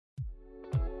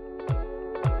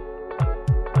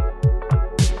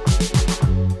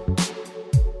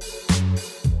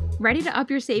Ready to up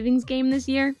your savings game this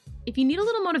year? If you need a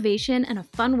little motivation and a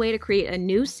fun way to create a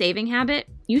new saving habit,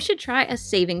 you should try a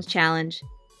savings challenge.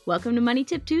 Welcome to Money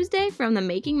Tip Tuesday from the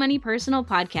Making Money Personal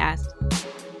podcast.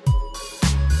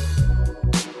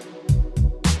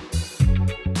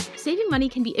 Saving money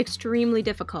can be extremely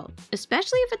difficult,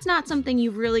 especially if it's not something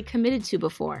you've really committed to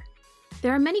before.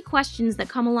 There are many questions that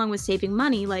come along with saving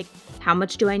money, like how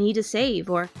much do I need to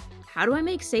save, or how do I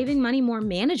make saving money more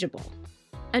manageable?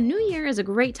 A new year is a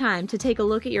great time to take a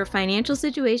look at your financial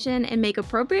situation and make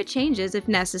appropriate changes if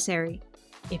necessary.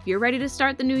 If you're ready to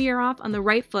start the new year off on the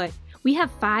right foot, we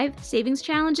have 5 savings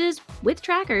challenges with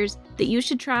trackers that you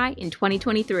should try in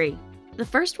 2023. The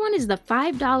first one is the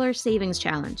 $5 Savings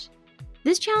Challenge.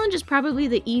 This challenge is probably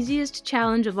the easiest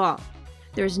challenge of all.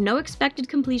 There's no expected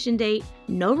completion date,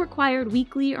 no required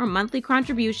weekly or monthly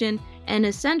contribution, and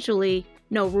essentially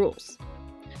no rules.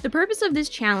 The purpose of this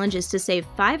challenge is to save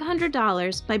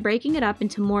 $500 by breaking it up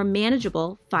into more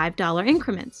manageable $5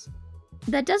 increments.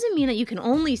 That doesn't mean that you can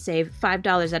only save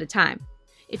 $5 at a time.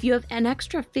 If you have an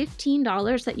extra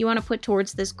 $15 that you want to put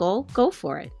towards this goal, go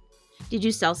for it. Did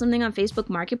you sell something on Facebook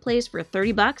Marketplace for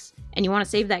 $30 and you want to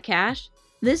save that cash?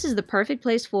 This is the perfect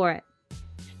place for it.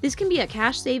 This can be a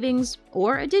cash savings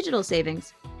or a digital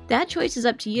savings. That choice is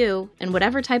up to you and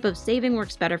whatever type of saving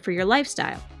works better for your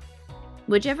lifestyle.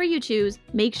 Whichever you choose,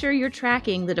 make sure you're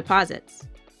tracking the deposits.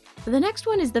 The next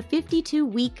one is the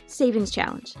 52-Week Savings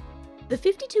Challenge. The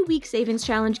 52-Week Savings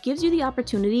Challenge gives you the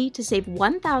opportunity to save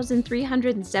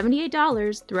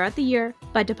 $1,378 throughout the year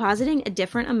by depositing a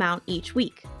different amount each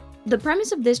week. The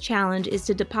premise of this challenge is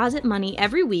to deposit money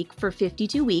every week for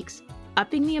 52 weeks,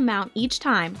 upping the amount each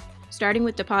time, starting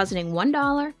with depositing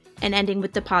 $1 and ending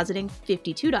with depositing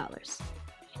 $52.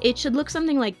 It should look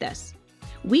something like this.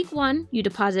 Week 1, you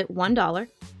deposit $1.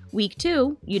 Week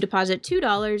 2, you deposit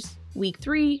 $2. Week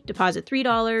 3, deposit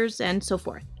 $3, and so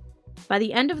forth. By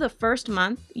the end of the first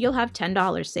month, you'll have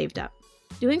 $10 saved up.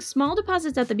 Doing small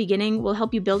deposits at the beginning will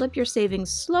help you build up your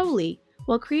savings slowly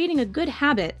while creating a good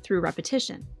habit through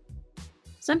repetition.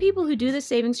 Some people who do this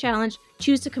savings challenge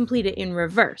choose to complete it in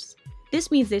reverse.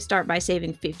 This means they start by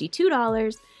saving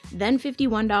 $52, then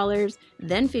 $51,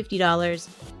 then $50,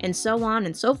 and so on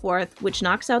and so forth, which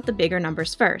knocks out the bigger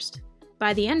numbers first.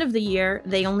 By the end of the year,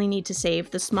 they only need to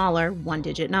save the smaller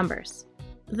one-digit numbers.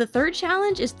 The third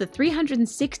challenge is the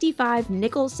 365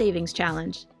 Nickel Savings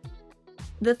Challenge.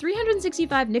 The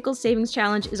 365 Nickel Savings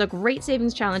Challenge is a great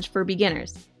savings challenge for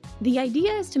beginners. The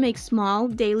idea is to make small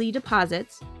daily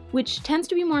deposits, which tends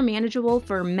to be more manageable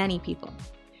for many people.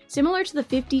 Similar to the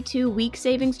 52-Week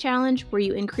Savings Challenge, where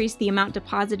you increase the amount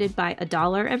deposited by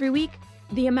 $1 every week,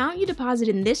 the amount you deposit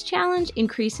in this challenge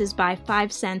increases by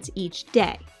 5 cents each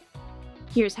day.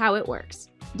 Here's how it works.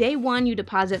 Day 1, you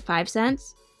deposit 5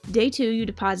 cents. Day 2, you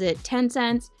deposit 10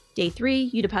 cents. Day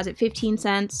 3, you deposit 15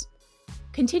 cents.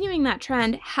 Continuing that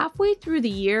trend, halfway through the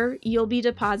year, you'll be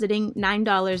depositing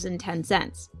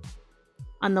 $9.10.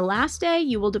 On the last day,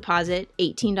 you will deposit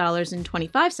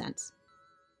 $18.25.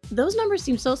 Those numbers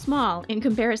seem so small in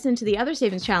comparison to the other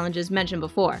savings challenges mentioned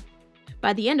before.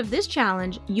 By the end of this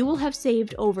challenge, you will have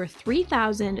saved over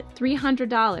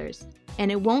 $3,300,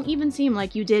 and it won't even seem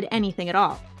like you did anything at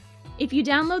all. If you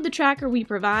download the tracker we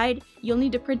provide, you'll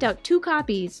need to print out 2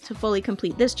 copies to fully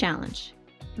complete this challenge.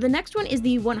 The next one is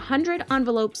the 100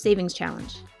 Envelope Savings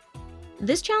Challenge.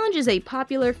 This challenge is a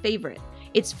popular favorite.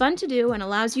 It's fun to do and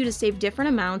allows you to save different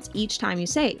amounts each time you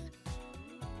save.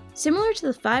 Similar to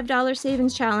the $5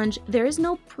 Savings Challenge, there is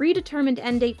no predetermined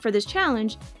end date for this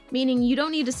challenge, meaning you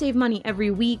don't need to save money every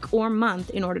week or month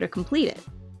in order to complete it.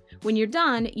 When you're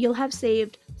done, you'll have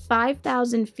saved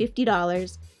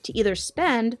 $5,050 to either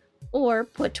spend or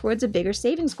put towards a bigger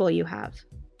savings goal you have.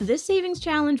 This savings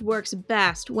challenge works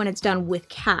best when it's done with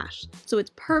cash, so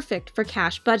it's perfect for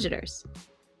cash budgeters.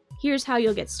 Here's how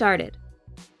you'll get started.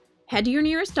 Head to your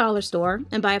nearest dollar store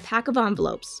and buy a pack of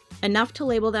envelopes, enough to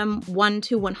label them 1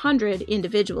 to 100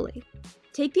 individually.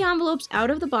 Take the envelopes out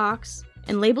of the box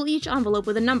and label each envelope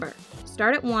with a number.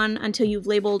 Start at 1 until you've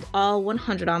labeled all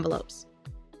 100 envelopes.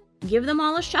 Give them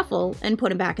all a shuffle and put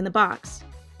them back in the box.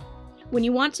 When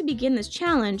you want to begin this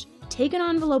challenge, take an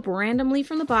envelope randomly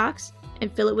from the box and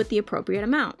fill it with the appropriate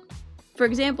amount. For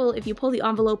example, if you pull the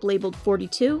envelope labeled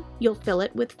 42, you'll fill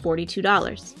it with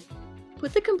 $42.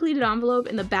 Put the completed envelope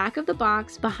in the back of the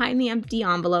box behind the empty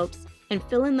envelopes and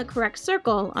fill in the correct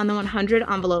circle on the 100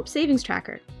 envelope savings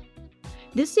tracker.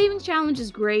 This savings challenge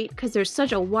is great because there's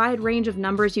such a wide range of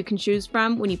numbers you can choose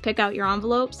from when you pick out your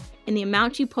envelopes, and the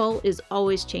amount you pull is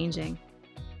always changing.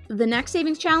 The next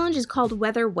savings challenge is called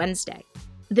Weather Wednesday.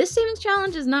 This savings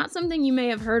challenge is not something you may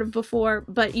have heard of before,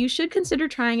 but you should consider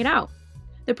trying it out.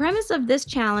 The premise of this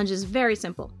challenge is very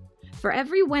simple. For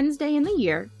every Wednesday in the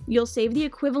year, you'll save the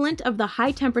equivalent of the high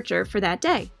temperature for that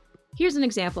day. Here's an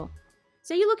example.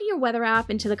 Say you look at your weather app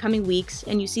into the coming weeks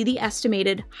and you see the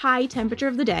estimated high temperature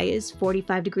of the day is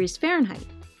 45 degrees Fahrenheit.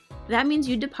 That means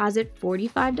you deposit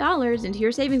 $45 into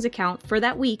your savings account for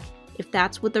that week if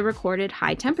that's what the recorded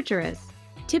high temperature is.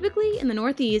 Typically, in the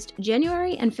Northeast,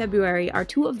 January and February are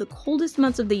two of the coldest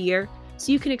months of the year,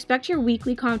 so you can expect your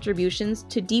weekly contributions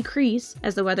to decrease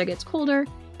as the weather gets colder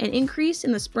and increase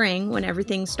in the spring when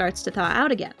everything starts to thaw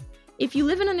out again. If you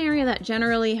live in an area that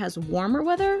generally has warmer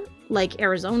weather, like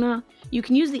Arizona, you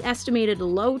can use the estimated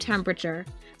low temperature,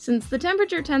 since the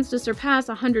temperature tends to surpass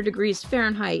 100 degrees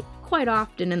Fahrenheit quite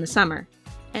often in the summer,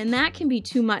 and that can be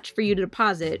too much for you to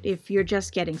deposit if you're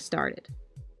just getting started.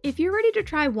 If you're ready to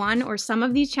try one or some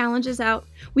of these challenges out,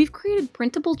 we've created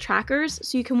printable trackers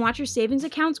so you can watch your savings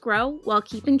accounts grow while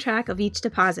keeping track of each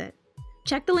deposit.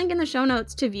 Check the link in the show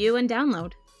notes to view and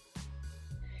download.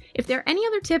 If there are any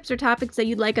other tips or topics that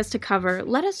you'd like us to cover,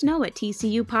 let us know at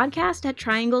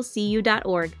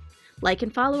tcupodcast@trianglecu.org. Like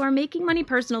and follow our Making Money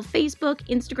Personal Facebook,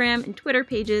 Instagram, and Twitter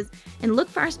pages, and look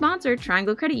for our sponsor,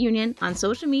 Triangle Credit Union, on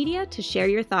social media to share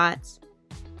your thoughts.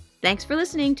 Thanks for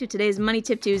listening to today's Money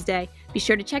Tip Tuesday. Be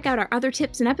sure to check out our other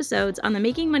tips and episodes on the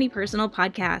Making Money Personal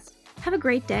podcast. Have a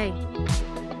great day.